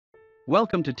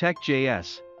Welcome to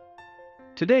Tech.js.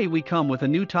 Today we come with a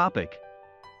new topic.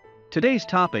 Today's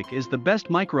topic is the best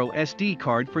micro SD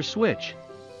card for Switch.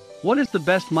 What is the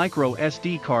best micro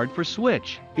SD card for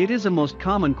Switch? It is a most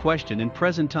common question in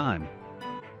present time.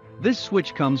 This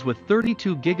Switch comes with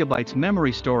 32 GB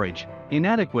memory storage,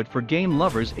 inadequate for game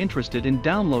lovers interested in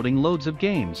downloading loads of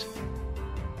games.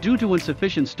 Due to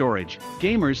insufficient storage,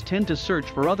 gamers tend to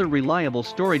search for other reliable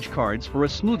storage cards for a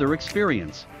smoother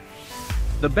experience.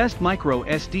 The best micro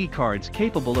SD cards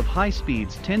capable of high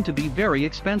speeds tend to be very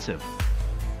expensive.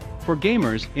 For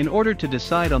gamers, in order to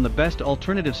decide on the best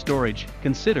alternative storage,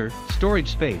 consider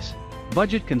storage space,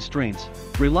 budget constraints,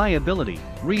 reliability,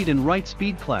 read and write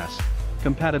speed class,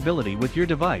 compatibility with your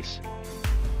device.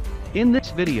 In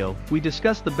this video, we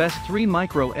discuss the best 3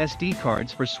 micro SD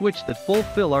cards for Switch that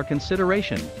fulfill our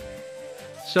consideration.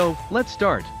 So, let's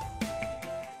start.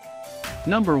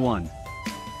 Number 1.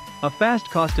 A fast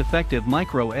cost-effective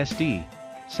micro SD,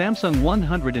 Samsung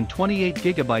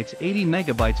 128GB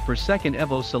 80MB per second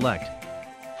Evo Select.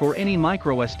 For any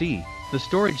micro SD, the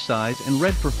storage size and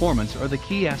read performance are the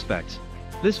key aspects.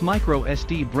 This micro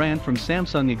SD brand from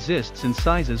Samsung exists in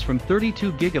sizes from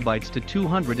 32GB to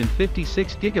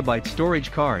 256GB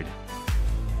storage card.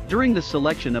 During the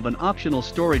selection of an optional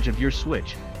storage of your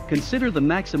Switch, consider the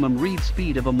maximum read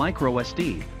speed of a micro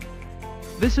SD.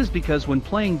 This is because when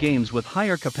playing games with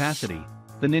higher capacity,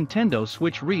 the Nintendo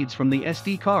Switch reads from the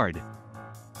SD card.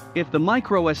 If the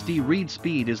micro SD read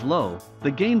speed is low, the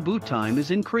game boot time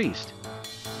is increased.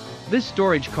 This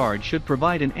storage card should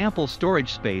provide an ample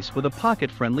storage space with a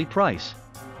pocket-friendly price.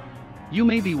 You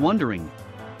may be wondering,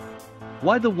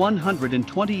 why the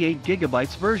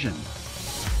 128GB version?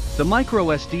 The micro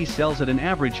SD sells at an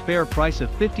average fair price of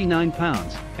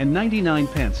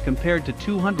 £59.99 compared to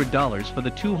 $200 for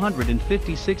the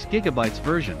 256GB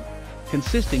version.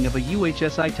 Consisting of a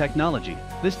UHS-I technology,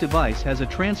 this device has a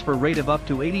transfer rate of up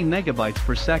to 80 MB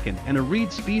per second and a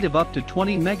read speed of up to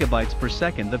 20 MB per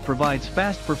second that provides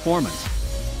fast performance.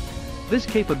 This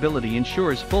capability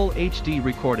ensures full HD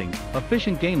recording,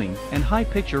 efficient gaming, and high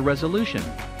picture resolution.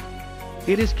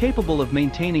 It is capable of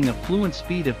maintaining a fluent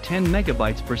speed of 10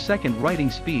 MB per second writing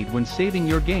speed when saving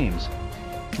your games.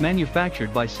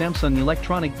 Manufactured by Samsung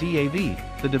Electronic DAV,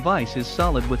 the device is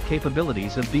solid with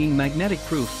capabilities of being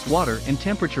magnetic-proof, water and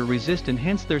temperature resistant,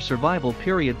 hence their survival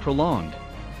period prolonged.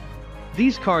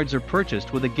 These cards are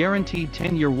purchased with a guaranteed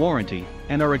 10-year warranty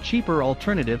and are a cheaper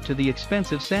alternative to the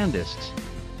expensive SanDisks.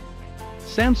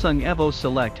 Samsung Evo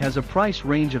Select has a price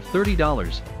range of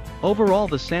 $30. Overall,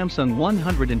 the Samsung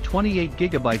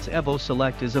 128GB Evo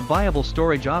Select is a viable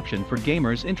storage option for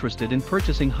gamers interested in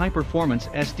purchasing high-performance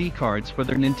SD cards for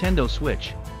their Nintendo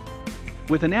Switch.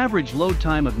 With an average load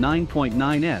time of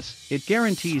 9.9s, it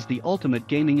guarantees the ultimate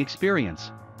gaming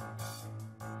experience.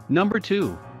 Number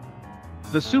 2.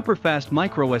 The Superfast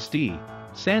microSD,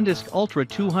 SanDisk Ultra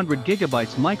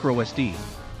 200GB microSD.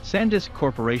 SanDisk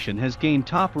Corporation has gained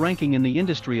top ranking in the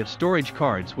industry of storage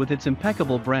cards with its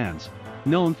impeccable brands.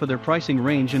 Known for their pricing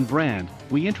range and brand,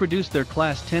 we introduced their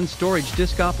Class 10 storage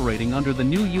disk operating under the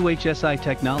new UHS-I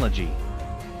technology.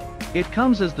 It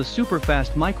comes as the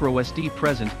Superfast microSD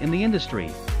present in the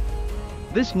industry.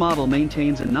 This model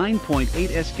maintains a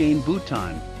 9.8s game boot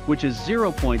time, which is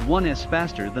 0.1s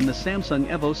faster than the Samsung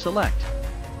Evo Select.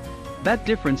 That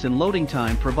difference in loading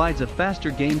time provides a faster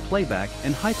game playback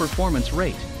and high-performance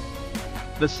rate.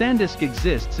 The SanDisk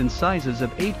exists in sizes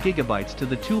of 8GB to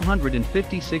the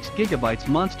 256GB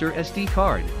monster SD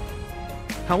card.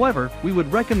 However, we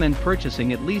would recommend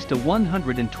purchasing at least a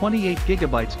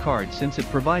 128GB card since it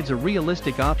provides a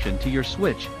realistic option to your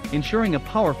Switch, ensuring a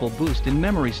powerful boost in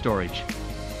memory storage.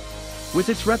 With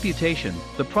its reputation,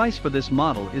 the price for this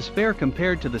model is fair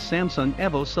compared to the Samsung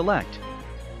Evo Select.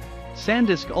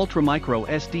 SanDisk Ultra Micro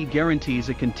SD guarantees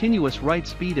a continuous write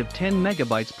speed of 10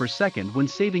 MB per second when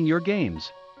saving your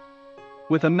games.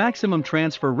 With a maximum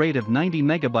transfer rate of 90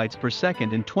 MB per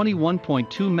second and 21.2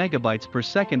 MB per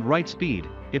second write speed,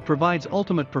 it provides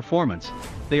ultimate performance.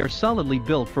 They are solidly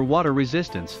built for water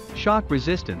resistance, shock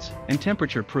resistance, and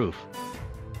temperature proof.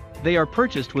 They are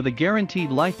purchased with a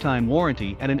guaranteed lifetime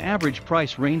warranty at an average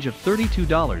price range of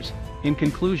 $32. In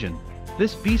conclusion,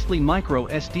 this beastly micro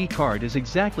SD card is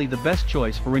exactly the best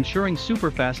choice for ensuring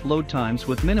superfast load times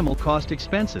with minimal cost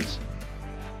expenses.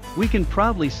 We can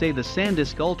proudly say the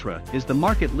SanDisk Ultra is the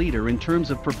market leader in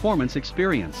terms of performance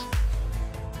experience.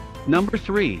 Number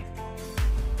 3.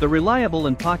 The reliable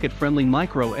and pocket-friendly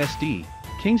micro SD,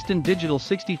 Kingston Digital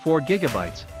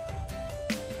 64GB.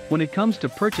 When it comes to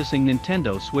purchasing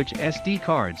Nintendo Switch SD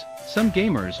cards, some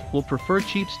gamers will prefer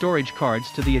cheap storage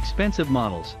cards to the expensive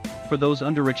models. for those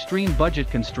under extreme budget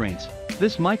constraints.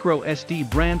 This microSD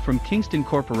brand from Kingston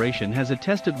Corporation has a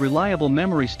tested reliable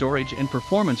memory storage and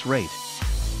performance rate.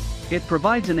 It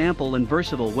provides an ample and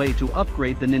versatile way to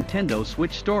upgrade the Nintendo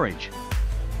Switch storage.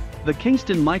 The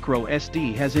Kingston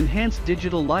microSD has enhanced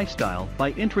digital lifestyle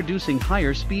by introducing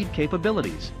higher speed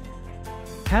capabilities.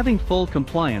 Having full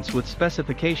compliance with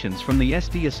specifications from the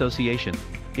SD Association,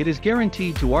 it is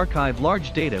guaranteed to archive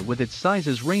large data with its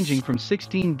sizes ranging from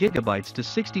 16 GB to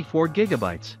 64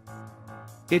 GB.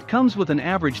 It comes with an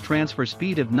average transfer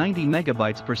speed of 90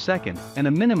 MB per second and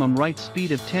a minimum write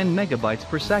speed of 10 MB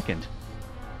per second.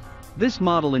 This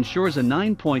model ensures a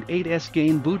 9.8s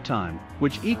gain boot time,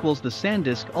 which equals the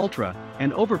SanDisk Ultra,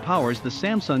 and overpowers the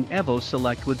Samsung Evo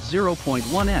Select with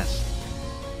 0.1s.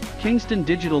 Kingston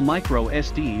Digital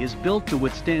microSD is built to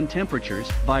withstand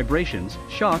temperatures, vibrations,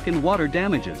 shock and water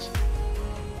damages.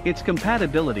 Its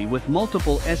compatibility with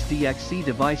multiple SDXC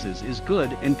devices is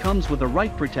good and comes with a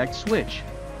Write Protect switch.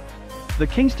 The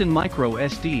Kingston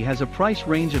microSD has a price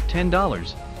range of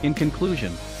 $10. In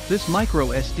conclusion, this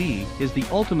microSD is the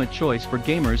ultimate choice for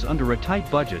gamers under a tight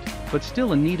budget, but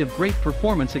still in need of great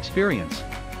performance experience.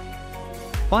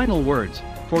 Final words: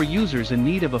 for users in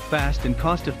need of a fast and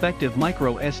cost-effective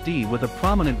microSD with a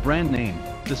prominent brand name,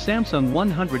 the Samsung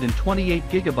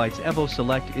 128GB Evo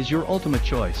Select is your ultimate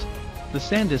choice. The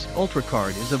SanDisk Ultra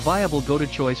card is a viable go-to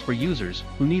choice for users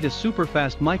who need a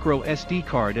superfast microSD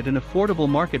card at an affordable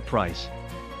market price.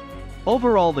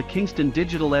 Overall, the Kingston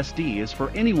Digital SD is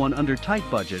for anyone under tight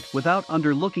budget without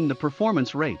underlooking the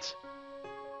performance rates.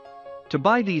 To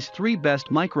buy these 3 best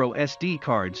microSD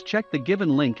cards, check the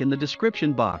given link in the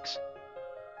description box.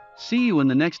 See you in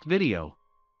the next video.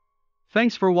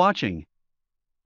 Thanks for watching.